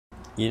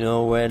You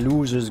know where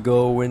losers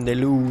go when they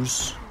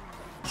lose.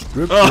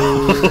 Strip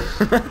club.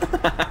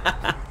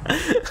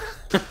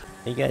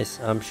 Hey guys,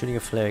 I'm shooting a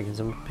flare. Can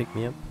someone pick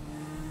me up?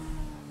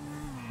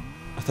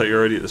 I thought you were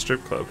already at the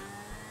strip club.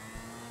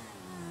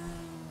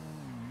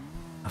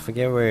 I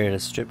forget where the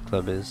strip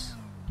club is.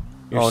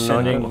 You're oh,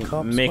 sending no,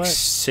 cops, mixed what?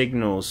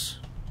 signals,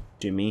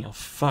 Jimmy. Oh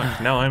fuck,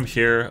 now I'm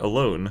here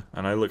alone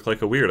and I look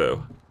like a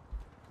weirdo.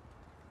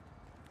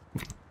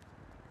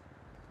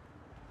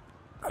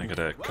 I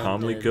gotta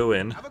calmly go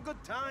in. Have a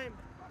good time.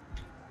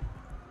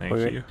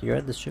 Thank you. You're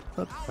at the strip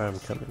club? I'm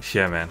coming.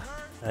 Yeah, man.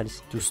 I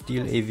just to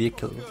steal a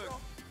vehicle.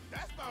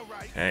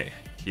 Hey,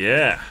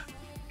 yeah.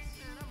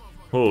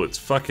 Oh, it's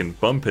fucking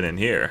bumping in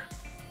here.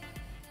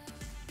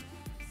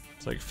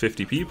 It's like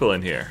 50 people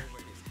in here.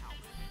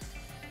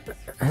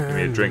 Give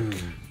me a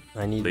drink,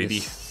 I need lady.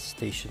 this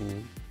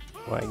station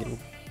wagon.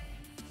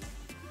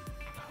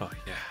 Oh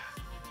yeah.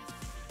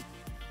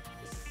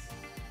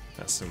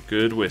 That's some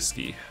good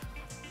whiskey.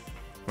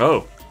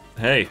 Oh,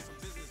 hey.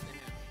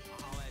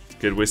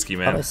 Good whiskey,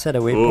 man. How do I set a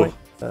Ooh,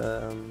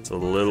 waypoint? it's a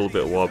little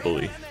bit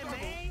wobbly.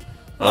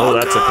 Oh,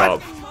 that's God! a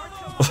cop.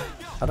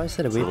 How do I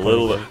set a It's a waypoint?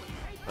 little bit.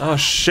 Oh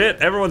shit!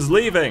 Everyone's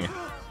leaving.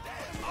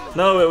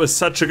 No, it was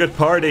such a good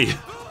party.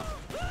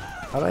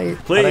 How do I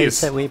Please.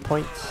 set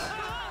waypoints?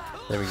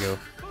 There we go.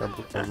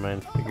 Never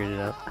mind. Figured it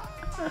out.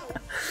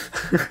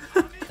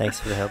 Thanks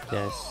for the help,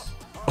 guys.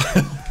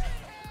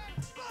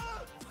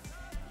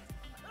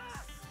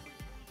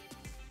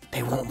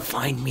 They won't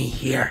find me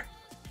here.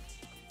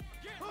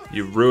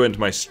 You ruined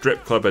my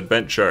strip club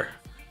adventure.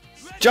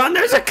 John,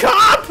 there's a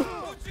cop!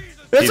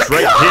 He's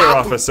right here,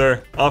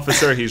 officer.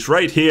 Officer, he's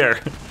right here.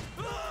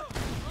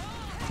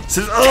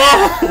 Says,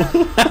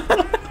 oh!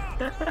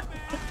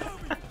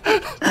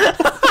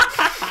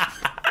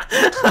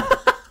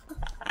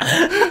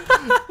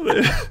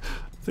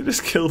 They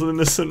just killed an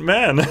innocent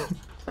man.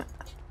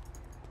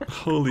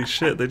 Holy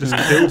shit, they just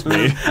killed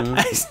me.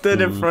 I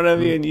stood in front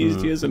of you and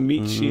used you as a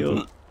meat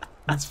shield.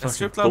 That's The fucking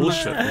strip club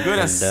looks bullshit. good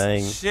I'm as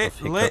dying shit.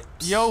 of Lit.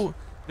 hiccups. Yo,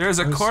 there's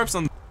a corpse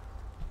on.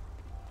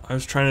 I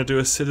was trying to do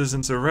a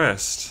citizen's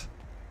arrest.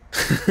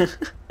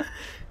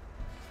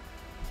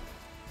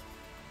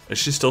 Is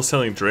she still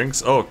selling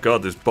drinks? Oh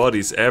god, there's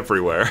bodies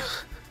everywhere.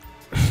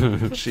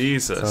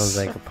 Jesus. Sounds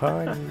like a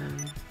party.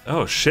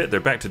 Oh shit, they're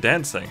back to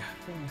dancing.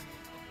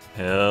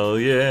 Hell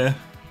yeah.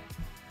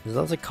 There's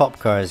lots of cop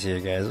cars here,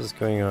 guys. What's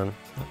going on?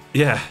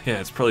 Yeah,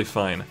 it's probably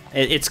fine.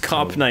 It's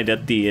cop night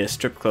at the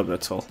strip club,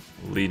 that's all.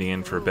 Leading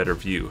in for a better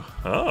view.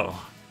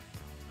 Oh.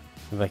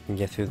 If I can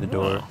get through the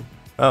door. Wow.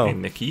 Oh, Hey,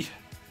 Nikki.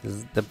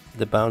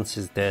 the bounce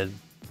is dead.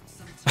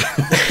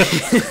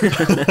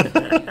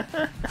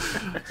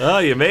 Oh,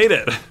 you made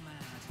it.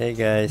 Hey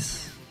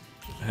guys,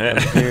 Hey.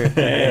 here.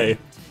 Hey.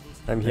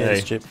 I'm here at Hey.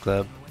 the strip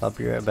club. I'll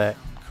be right back.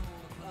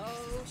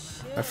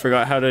 I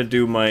forgot how to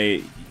do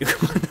my...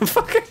 What the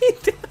fuck are you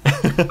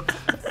doing?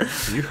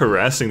 Are you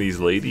harassing these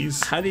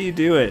ladies? How do you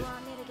do it?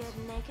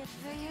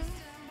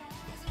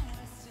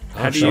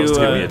 How do she wants you,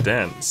 to give me a uh,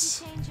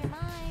 dance.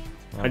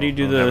 How do you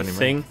do I don't have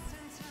the any money. thing?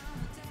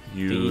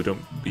 You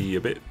don't be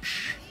a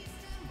bitch.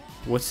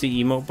 What's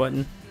the emote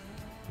button?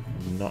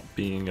 Not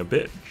being a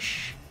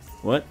bitch.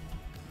 What?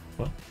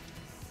 What?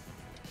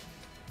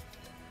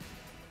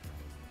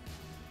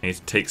 I need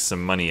to take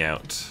some money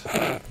out.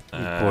 You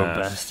poor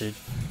bastard.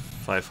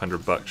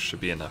 $500 should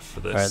be enough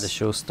for this. Alright, the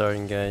show's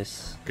starting,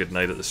 guys. Good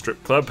night at the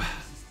strip club.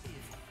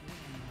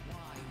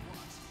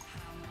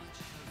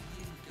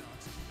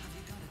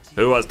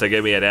 Who wants to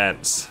give me a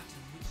dance?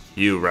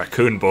 You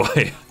raccoon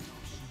boy.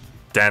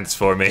 Dance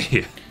for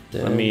me.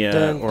 Let me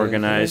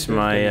organize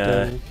my...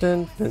 How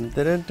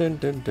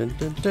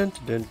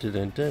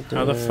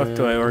the fuck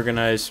do I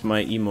organize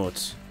my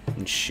emotes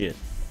and shit?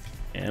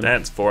 M?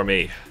 Dance for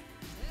me.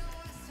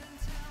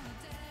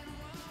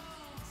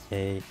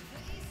 Hey.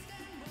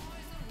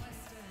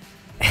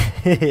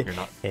 You're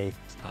not, Hey.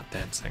 not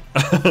dancing.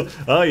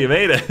 Oh, you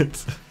made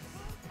it.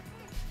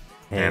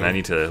 Hey. And I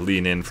need to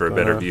lean in for a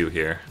better view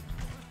here.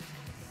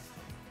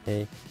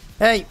 Hey.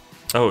 Hey!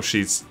 Oh,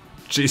 she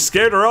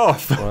scared her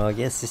off. Well, I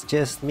guess it's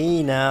just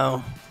me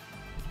now.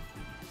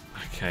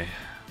 Okay.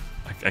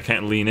 I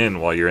can't lean in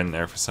while you're in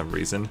there for some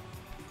reason.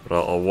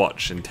 But I'll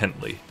watch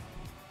intently.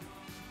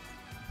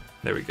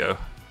 There we go.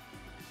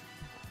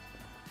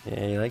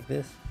 Yeah, you like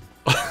this?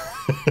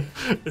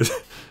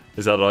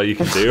 Is that all you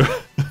can do?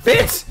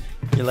 Fitz!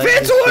 You like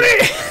Fitz,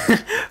 this? what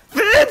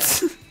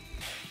Fitz!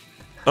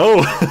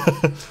 Oh!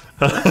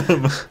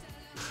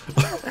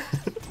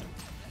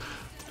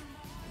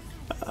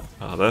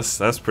 Oh,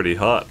 that's pretty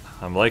hot.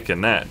 I'm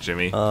liking that,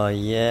 Jimmy. Oh,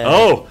 yeah.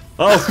 Oh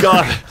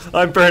god,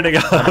 I'm burning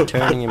up. I'm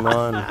turning him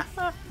on.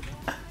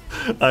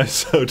 I'm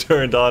so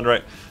turned on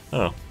right.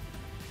 Oh.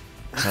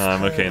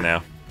 I'm okay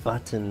now.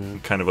 Button.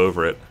 Kind of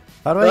over it.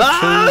 How do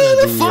I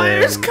change The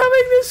fire's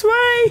coming this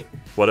way!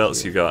 What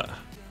else you got?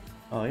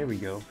 Oh, here we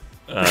go.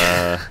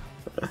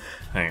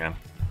 Hang on.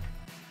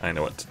 I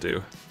know what to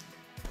do.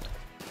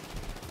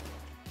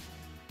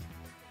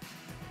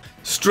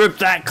 Strip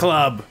that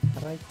club!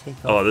 How do I take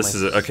Oh, off this my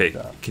is it. Okay,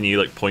 stuff? can you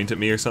like point at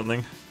me or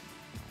something?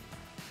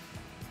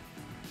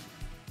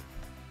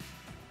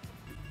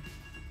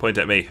 Point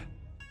at me.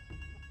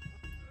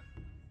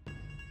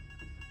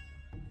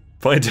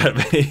 Point at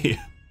me.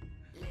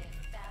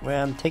 Wait,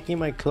 I'm taking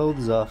my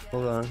clothes off.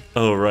 Hold on.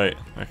 Oh, right.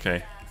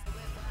 Okay.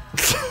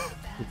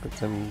 Put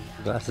some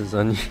glasses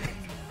on you.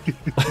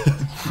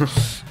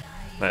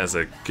 That is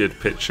a good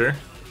picture.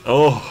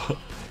 Oh!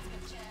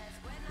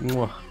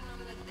 Mwah.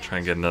 Try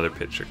and get another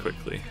picture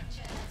quickly.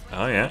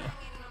 Oh, yeah.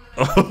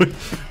 Oh,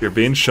 you're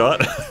being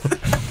shot.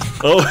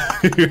 Oh,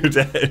 you're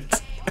dead.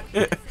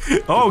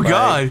 Oh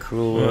God!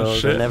 Cruel world.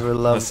 shit. I never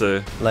loved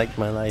That's like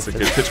my life. a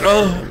good picture.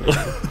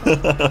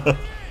 Oh!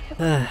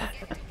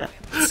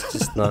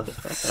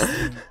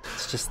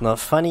 It's just not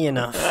funny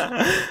enough.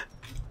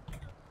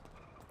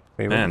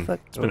 Wait, what Man, the fuck?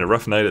 it's been a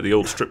rough night at the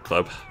old strip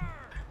club.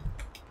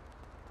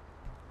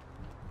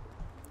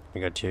 I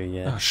got you, Oh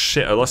yeah.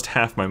 shit, I lost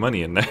half my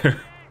money in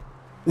there.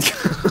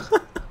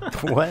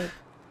 What?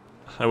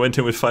 I went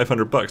in with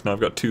 500 bucks, now I've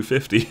got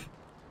 250.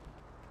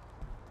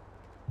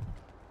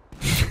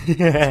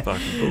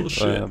 Fucking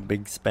bullshit. Wow,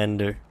 big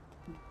spender.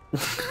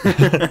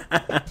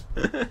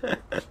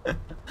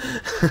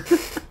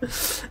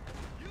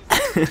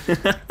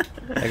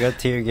 I got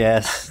tear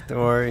gas, don't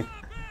worry.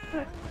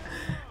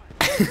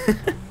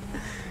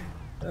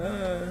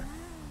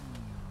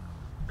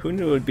 Who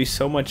knew it would be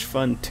so much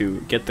fun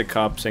to get the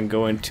cops and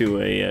go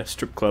into a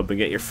strip club and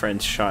get your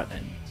friends shot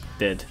and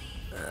dead?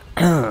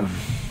 I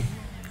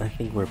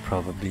think we're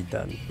probably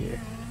done here.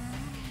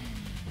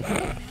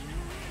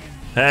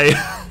 Hey!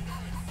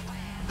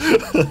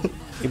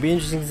 It'd be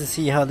interesting to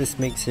see how this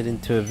makes it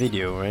into a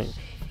video, right?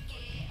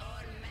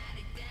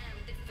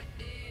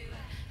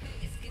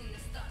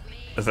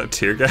 Is that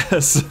tear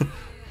gas?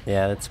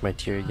 Yeah, that's my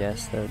tear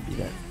gas. That would be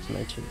that.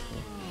 My tear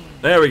gas.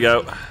 There we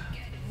go.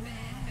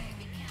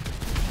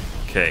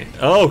 Okay.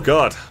 Oh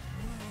god.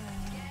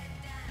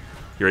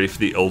 You ready for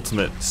the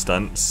ultimate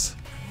stunts?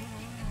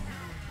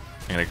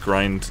 I'm gonna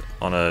grind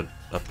on a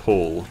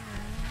pole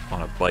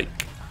on a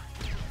bike.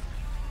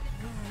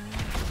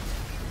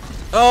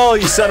 Oh,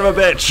 you son of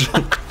a bitch!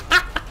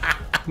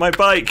 My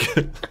bike!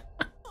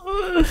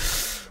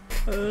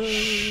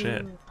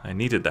 Shit. I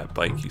needed that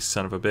bike, you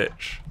son of a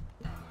bitch.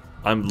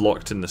 I'm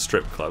locked in the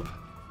strip club.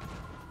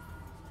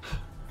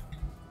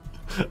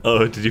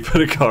 Oh, did you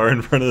put a car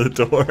in front of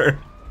the door?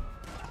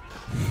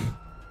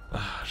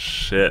 Oh,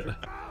 shit.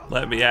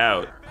 Let me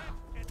out.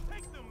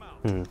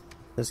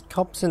 There's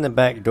cops in the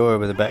back door,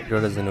 but the back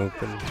door doesn't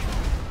open.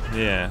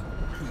 Yeah.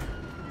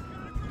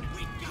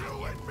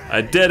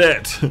 I did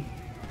it!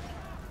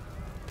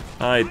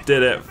 I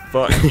did it.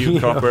 Fuck you,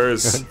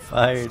 coppers. On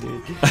fire,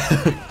 dude.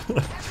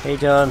 Hey,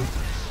 John.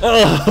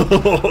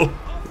 Oh!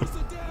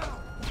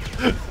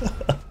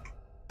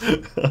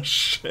 Oh,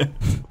 shit.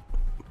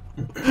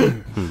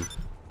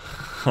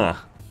 Huh.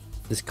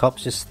 This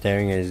cop's just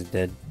staring at his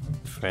dead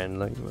friend.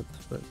 Like, what the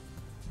fuck?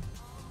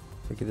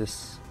 Look at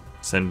this.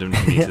 Send him to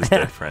meet his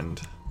dead friend.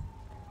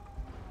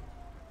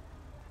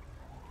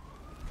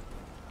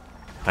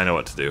 I know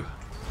what to do.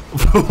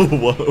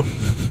 Whoa.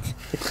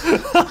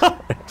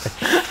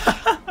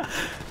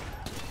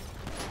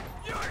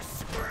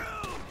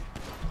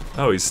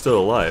 Oh, he's still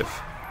alive.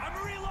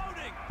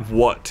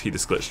 What? He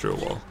just glitched through a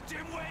wall.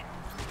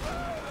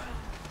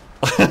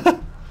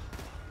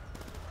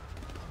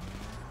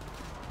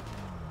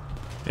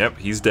 Yep,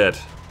 he's dead.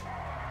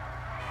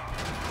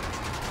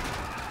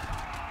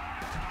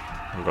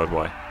 Oh god,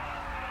 why?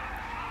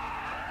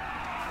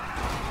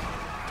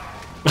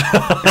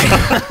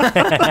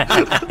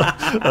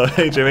 Oh,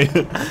 hey, Jimmy.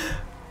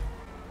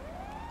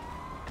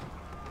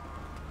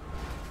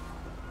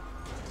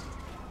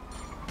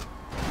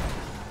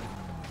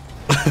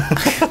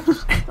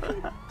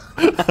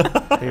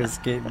 Here's a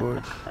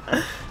skateboard.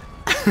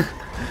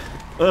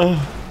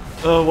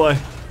 Oh, why?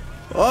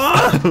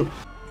 Oh,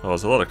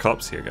 there's a lot of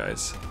cops here,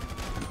 guys.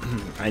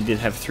 I did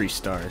have 3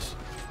 stars.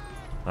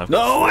 I've got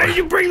No, why 4. did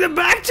you bring them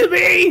back to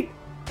me?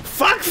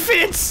 Fuck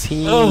Fitz!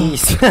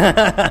 Peace.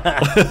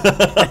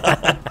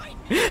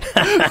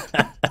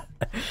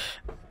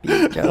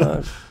 Peace,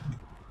 John.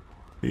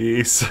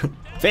 Peace.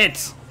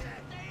 Fitz!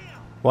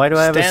 Why do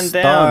I have a Stand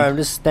star? down. I'm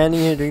just standing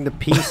here doing the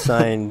peace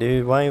sign,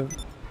 dude. Why?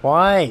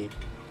 Why?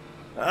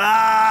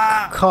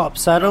 Ah!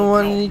 Cops, I don't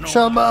want any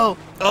trouble.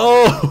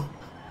 Oh!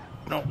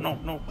 No, no,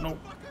 no, no,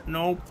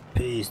 no.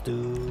 Peace,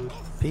 dude.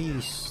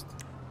 Peace.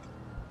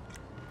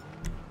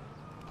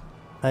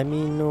 I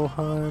mean no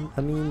harm.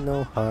 I mean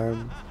no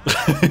harm.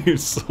 You're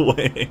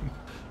swaying.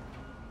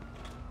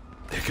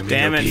 There can be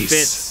Damn no it, peace.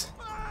 Fitz.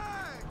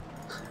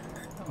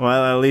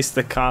 Well, at least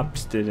the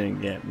cops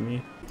didn't get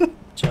me.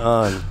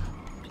 John.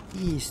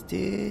 Peace,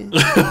 dude.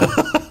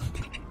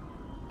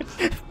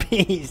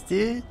 Peace,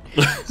 dude.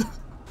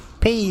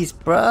 Peace,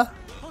 bruh.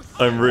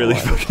 I'm really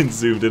fucking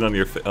zoomed in on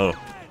your face. Oh.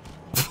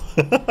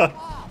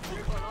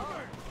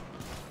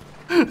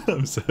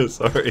 I'm so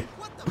sorry.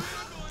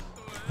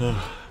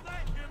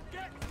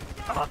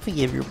 I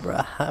forgive you,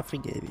 bruh. I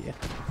forgive you.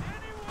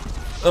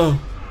 Oh.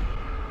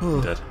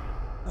 Dead.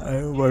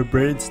 My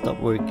brain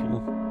stopped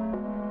working.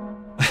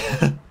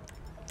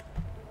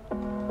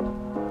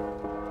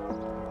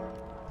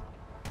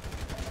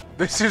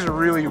 This is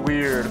really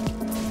weird.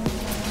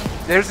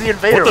 There's the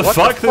invader. What the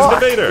fuck? There's an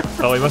invader!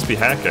 Oh, he must be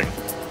hacking.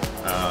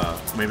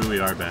 Maybe we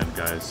are banned,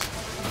 guys.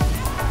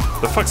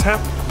 The fuck's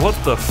happening? What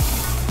the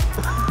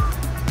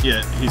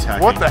Yeah, he's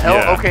hacking. What the hell?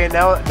 Yeah. Okay,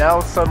 now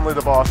suddenly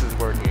the boss is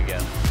working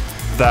again.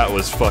 That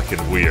was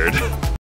fucking weird.